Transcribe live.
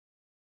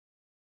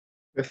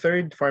The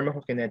third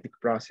pharmacokinetic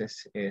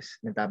process is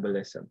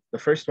metabolism. The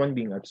first one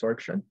being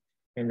absorption,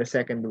 and the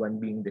second one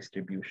being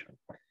distribution.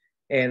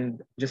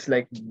 And just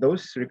like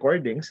those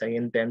recordings, I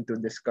intend to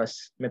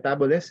discuss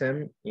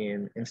metabolism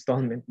in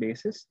installment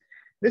basis.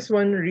 This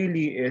one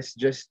really is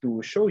just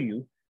to show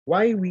you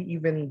why we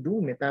even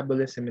do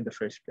metabolism in the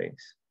first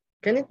place.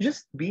 Can it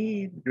just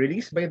be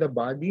released by the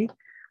body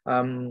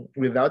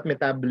without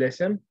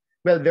metabolism?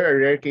 Well, there are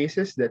rare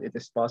cases that it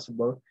is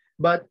possible,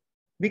 but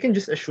we can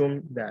just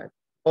assume that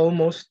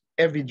almost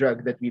every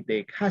drug that we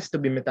take has to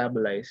be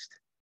metabolized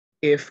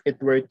if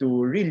it were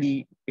to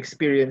really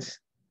experience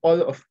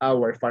all of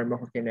our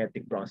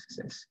pharmacokinetic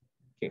processes.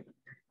 Okay.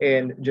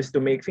 And just to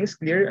make things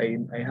clear,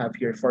 I have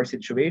here four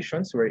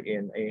situations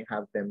wherein I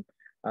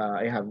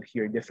have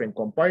here different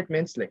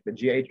compartments like the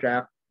GI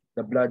tract,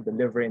 the blood, the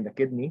liver, and the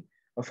kidney.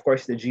 Of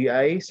course, the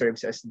GI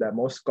serves as the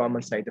most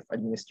common site of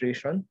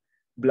administration.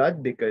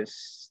 Blood,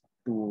 because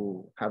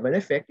to have an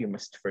effect, you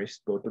must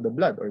first go to the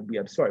blood or be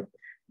absorbed.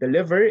 The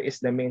liver is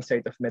the main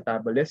site of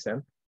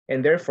metabolism,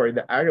 and therefore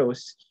the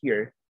arrows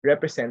here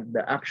represent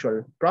the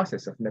actual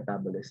process of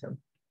metabolism,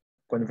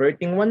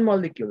 converting one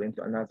molecule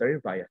into another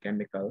via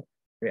chemical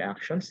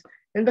reactions.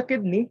 And the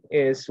kidney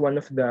is one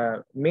of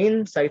the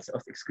main sites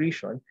of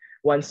excretion.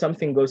 Once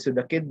something goes to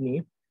the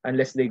kidney,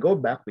 unless they go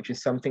back, which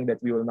is something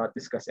that we will not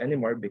discuss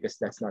anymore because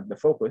that's not the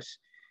focus,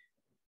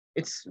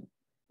 it's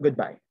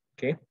goodbye,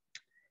 okay?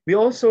 We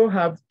also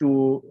have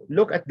to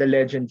look at the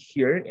legend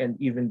here and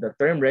even the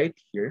term right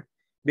here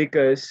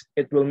because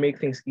it will make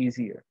things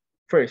easier.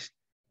 First,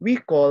 we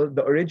call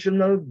the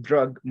original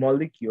drug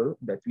molecule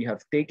that we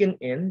have taken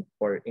in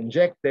or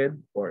injected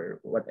or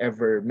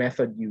whatever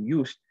method you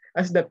used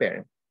as the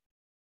parent.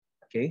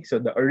 Okay, so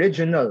the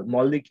original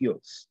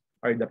molecules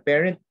are the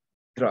parent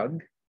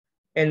drug,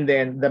 and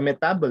then the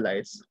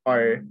metabolites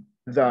are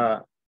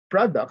the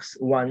products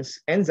once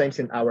enzymes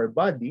in our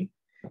body,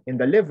 in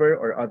the liver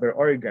or other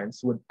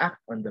organs, would act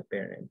on the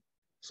parent.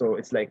 So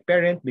it's like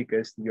parent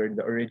because you're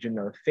the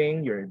original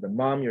thing, you're the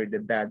mom, you're the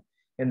dad,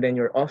 and then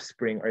your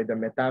offspring are the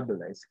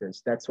metabolites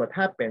because that's what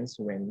happens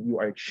when you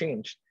are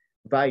changed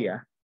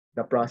via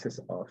the process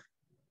of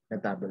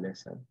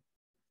metabolism.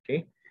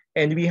 Okay,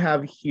 and we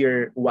have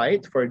here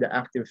white for the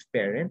active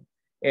parent,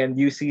 and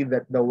you see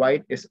that the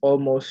white is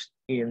almost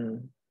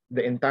in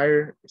the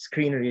entire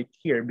screen right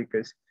here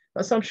because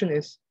the assumption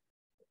is,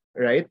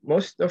 right,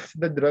 most of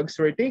the drugs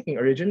we're taking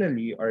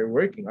originally are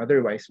working.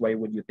 Otherwise, why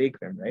would you take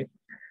them, right?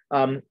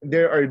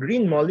 There are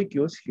green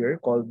molecules here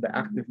called the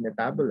active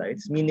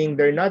metabolites, meaning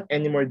they're not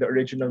anymore the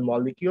original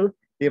molecule.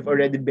 They've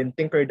already been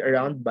tinkered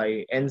around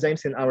by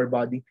enzymes in our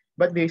body,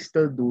 but they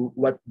still do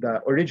what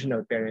the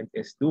original parent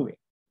is doing,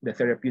 the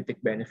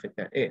therapeutic benefit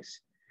that is.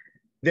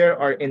 There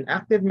are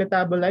inactive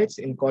metabolites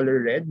in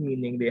color red,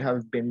 meaning they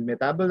have been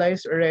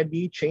metabolized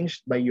already,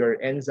 changed by your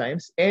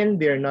enzymes, and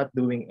they're not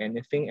doing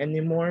anything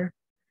anymore.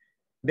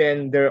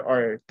 Then there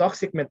are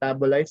toxic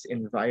metabolites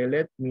in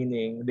violet,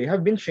 meaning they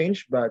have been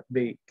changed, but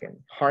they can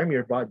harm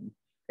your body.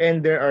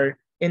 And there are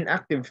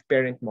inactive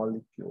parent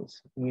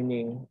molecules,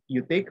 meaning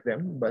you take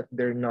them, but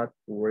they're not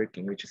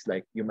working, which is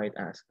like you might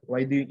ask,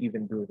 why do you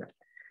even do that?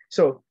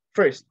 So,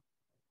 first,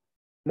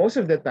 most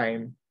of the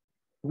time,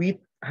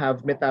 we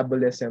have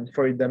metabolism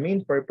for the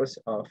main purpose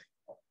of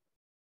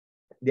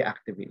the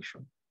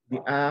activation.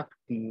 The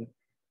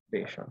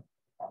activation.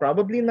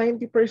 Probably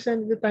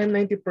 90% of the time,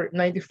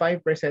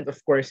 95%,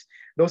 of course,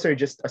 those are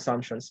just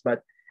assumptions,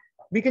 but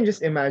we can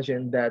just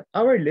imagine that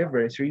our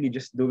liver is really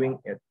just doing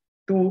it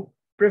to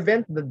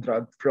prevent the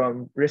drug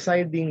from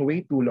residing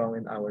way too long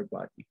in our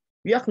body.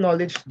 We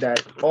acknowledge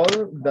that all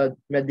the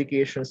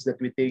medications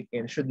that we take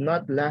in should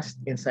not last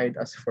inside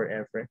us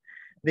forever.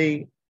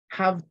 They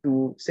have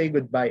to say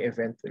goodbye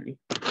eventually,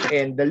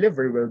 and the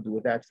liver will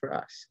do that for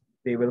us.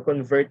 They will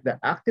convert the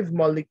active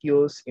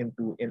molecules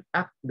into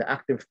the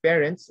active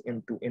parents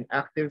into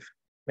inactive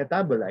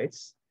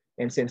metabolites.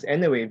 And since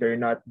anyway,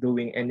 they're not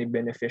doing any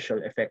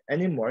beneficial effect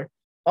anymore,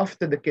 off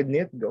to the kidney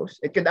it goes.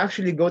 It could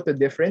actually go to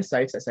different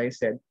sites, as I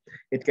said.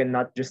 It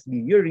cannot just be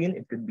urine,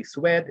 it could be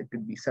sweat, it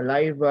could be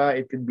saliva,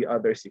 it could be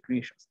other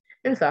secretions.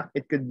 In fact,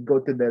 it could go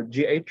to the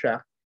GI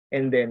tract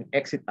and then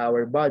exit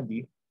our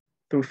body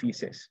through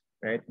feces,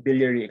 right?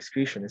 Biliary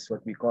excretion is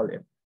what we call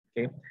it.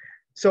 Okay.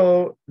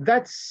 So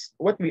that's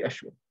what we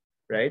assume,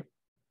 right?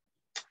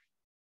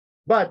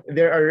 But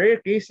there are rare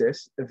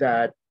cases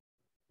that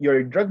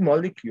your drug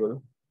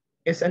molecule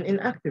is an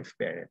inactive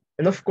parent.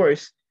 And of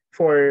course,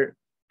 for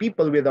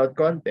people without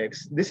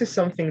context, this is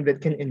something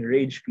that can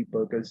enrage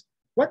people because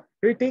what?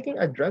 You're taking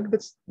a drug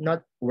that's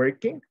not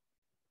working?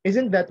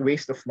 Isn't that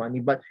waste of money?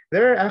 But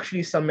there are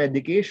actually some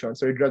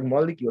medications or drug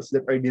molecules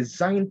that are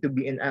designed to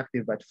be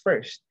inactive at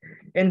first.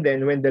 And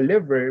then when the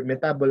liver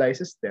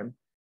metabolizes them,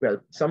 well,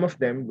 some of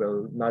them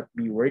will not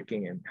be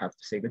working and have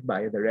to say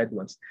goodbye, the red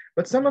ones.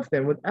 But some of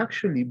them would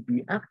actually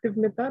be active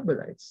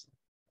metabolites,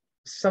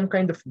 some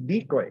kind of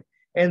decoy.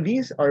 And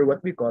these are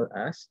what we call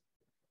as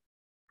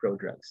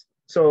prodrugs.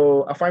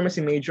 So a pharmacy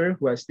major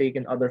who has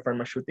taken other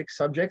pharmaceutic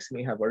subjects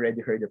may have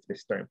already heard of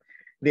this term.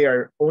 They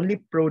are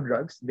only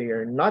prodrugs. They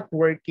are not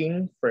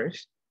working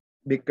first.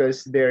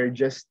 because they're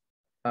just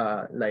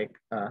like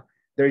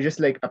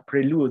a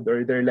prelude,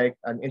 or they're like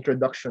an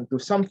introduction to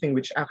something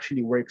which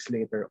actually works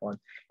later on.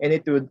 And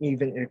it would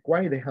even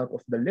require the help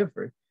of the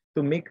liver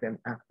to make them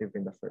active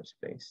in the first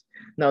place.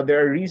 Now,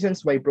 there are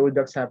reasons why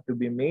products have to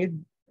be made,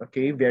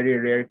 okay, very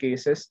rare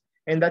cases,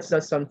 and that's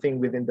not something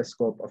within the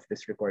scope of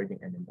this recording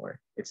anymore.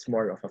 It's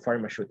more of a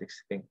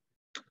pharmaceutics thing.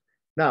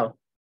 Now,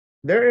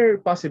 there are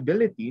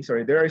possibilities,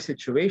 or there are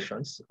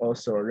situations,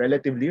 also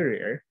relatively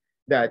rare,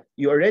 that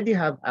you already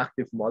have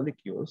active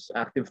molecules,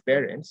 active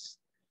parents,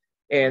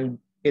 and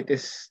it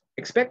is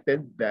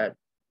expected that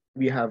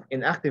we have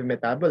inactive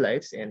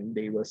metabolites and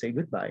they will say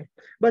goodbye.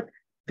 But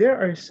there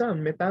are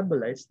some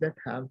metabolites that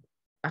have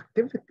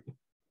activity,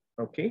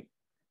 okay?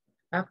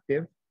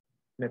 Active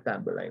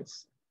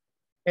metabolites.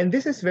 And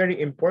this is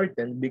very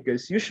important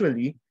because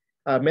usually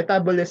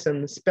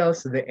metabolism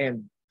spells the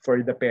end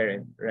for the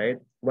parent, right?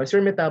 Once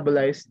you're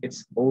metabolized,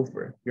 it's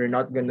over. You're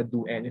not going to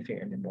do anything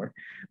anymore.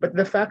 But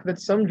the fact that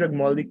some drug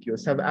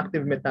molecules have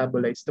active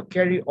metabolites to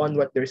carry on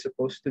what they're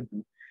supposed to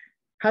do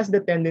has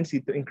the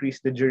tendency to increase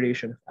the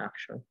duration of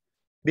action.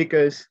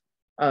 Because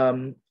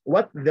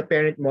what the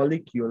parent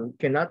molecule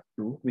cannot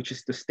do, which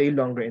is to stay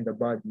longer in the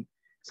body,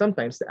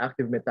 sometimes the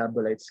active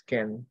metabolites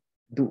can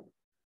do.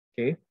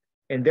 Okay?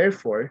 And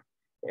therefore,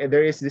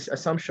 there is this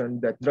assumption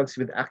that drugs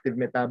with active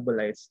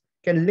metabolites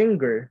can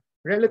linger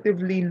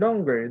relatively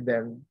longer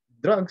than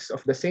drugs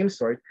of the same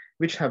sort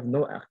which have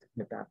no active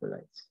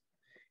metabolites.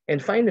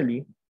 And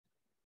finally,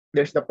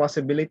 there's the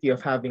possibility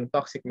of having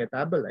toxic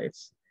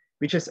metabolites,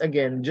 which is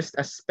again just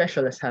as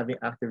special as having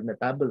active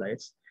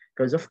metabolites,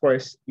 because of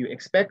course you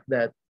expect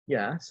that,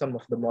 yeah, some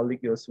of the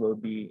molecules will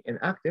be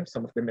inactive,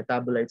 some of the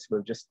metabolites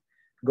will just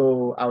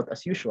go out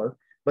as usual,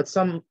 but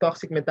some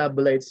toxic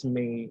metabolites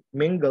may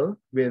mingle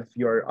with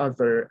your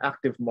other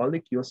active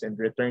molecules and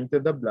return to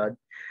the blood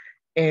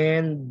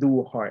and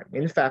do harm.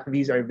 In fact,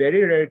 these are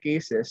very rare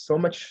cases, so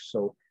much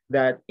so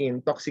that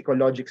in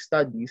toxicologic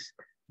studies,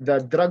 the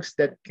drugs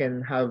that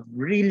can have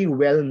really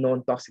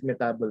well-known toxic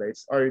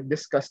metabolites are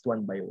discussed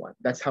one by one.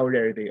 That's how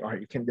rare they are.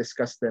 You can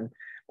discuss them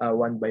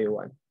one by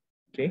one.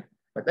 Okay?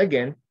 But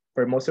again,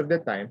 for most of the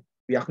time,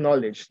 we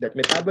acknowledge that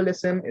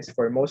metabolism is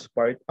for most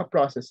part a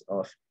process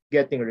of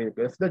getting rid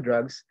of the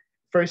drugs,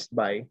 first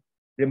by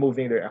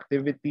removing their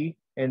activity,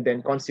 and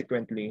then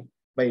consequently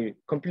by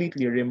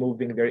completely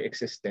removing their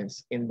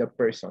existence in the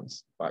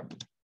person's body.